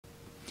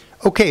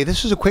Okay,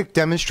 this is a quick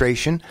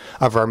demonstration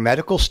of our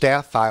medical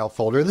staff file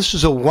folder. This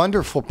is a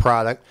wonderful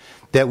product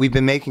that we've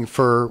been making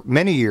for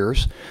many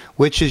years,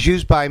 which is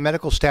used by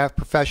medical staff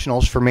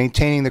professionals for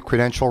maintaining the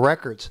credential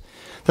records.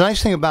 The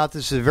nice thing about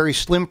this is a very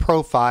slim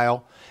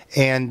profile,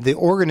 and the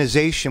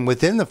organization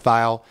within the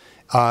file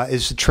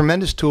is a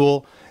tremendous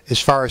tool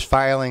as far as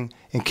filing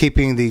and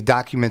keeping the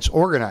documents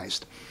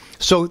organized.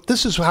 So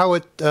this is how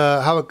it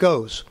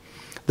goes.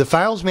 The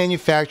file is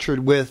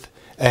manufactured with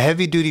a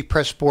heavy-duty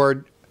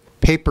pressboard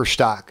paper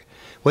stock.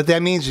 What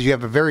that means is you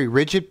have a very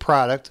rigid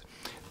product,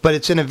 but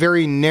it's in a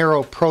very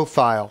narrow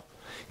profile,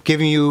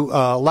 giving you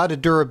a lot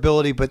of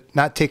durability but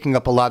not taking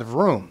up a lot of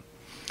room.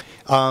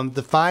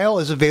 The file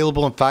is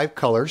available in 5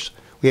 colors.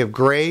 We have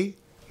gray,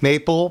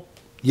 maple,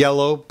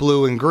 yellow,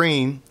 blue, and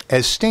green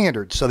as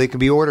standard, so they can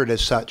be ordered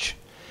as such.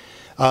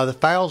 The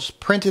file's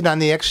printed on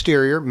the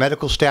exterior,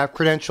 medical staff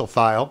credential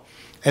file,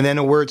 and then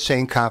a word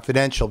saying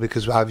confidential,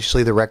 because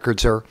obviously the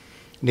records are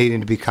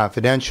needing to be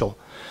confidential.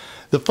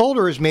 The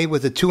folder is made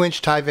with a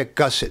 2-inch Tyvek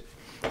gusset.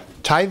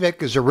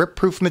 Tyvek is a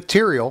rip-proof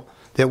material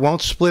that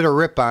won't split or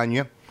rip on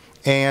you,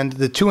 and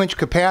the 2-inch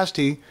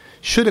capacity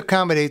should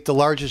accommodate the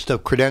largest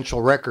of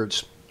credential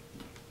records.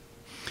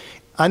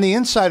 On the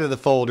inside of the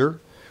folder,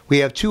 we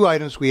have 2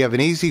 items. We have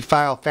an easy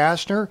file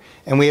fastener,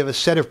 and we have a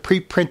set of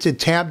pre-printed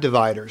tab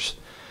dividers.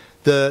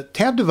 The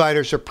tab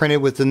dividers are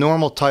printed with the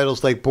normal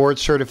titles like board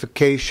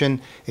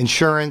certification,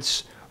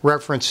 insurance,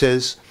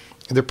 references.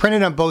 They're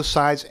printed on both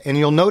sides, and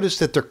you'll notice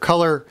that they're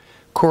color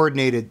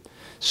coordinated,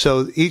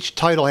 so each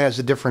title has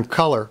a different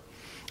color.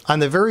 On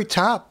the very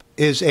top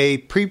is a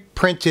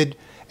pre-printed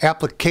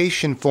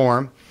application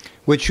form,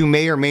 which you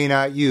may or may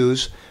not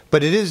use,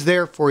 but it is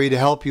there for you to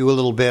help you a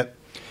little bit.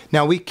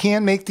 Now, we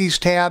can make these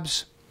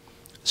tabs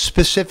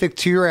specific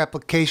to your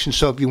application,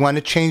 so if you want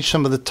to change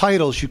some of the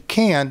titles, you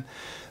can,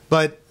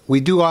 but we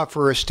do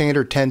offer a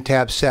standard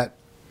 10-tab set.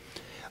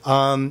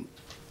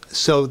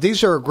 So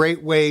these are a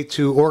great way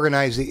to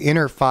organize the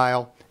inner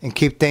file and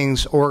keep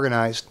things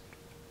organized.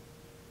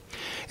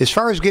 As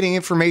far as getting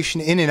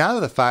information in and out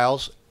of the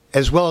files,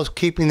 as well as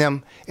keeping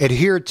them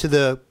adhered to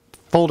the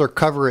folder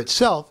cover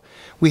itself,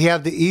 we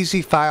have the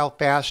Easy File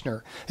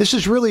Fastener. This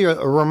is really a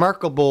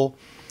remarkable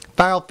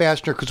file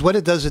fastener because what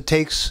it does, it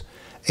takes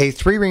a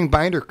 3-ring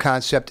binder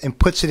concept and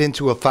puts it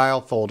into a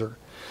file folder.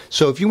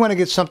 So if you want to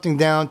get something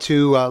down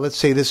to, let's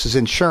say this is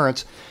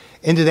insurance,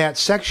 into that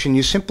section,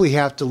 you simply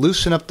have to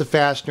loosen up the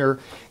fastener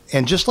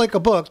and, just like a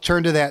book,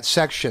 turn to that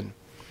section.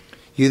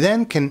 You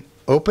then can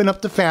open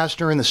up the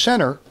fastener in the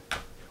center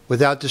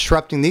without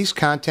disrupting these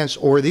contents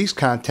or these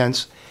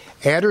contents,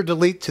 add or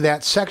delete to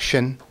that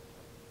section,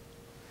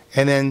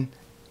 and then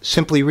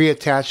simply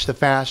reattach the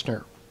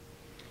fastener.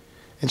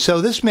 And so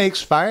this makes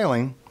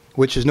filing,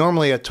 which is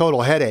normally a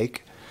total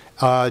headache,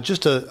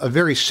 just a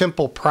very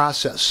simple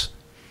process.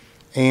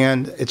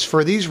 And it's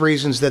for these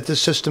reasons that this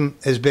system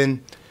has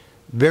been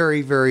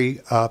very,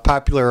 very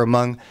popular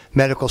among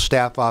medical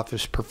staff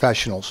office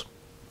professionals.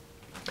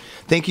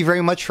 Thank you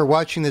very much for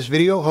watching this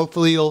video.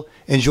 Hopefully you'll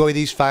enjoy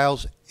these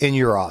files in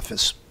your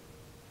office.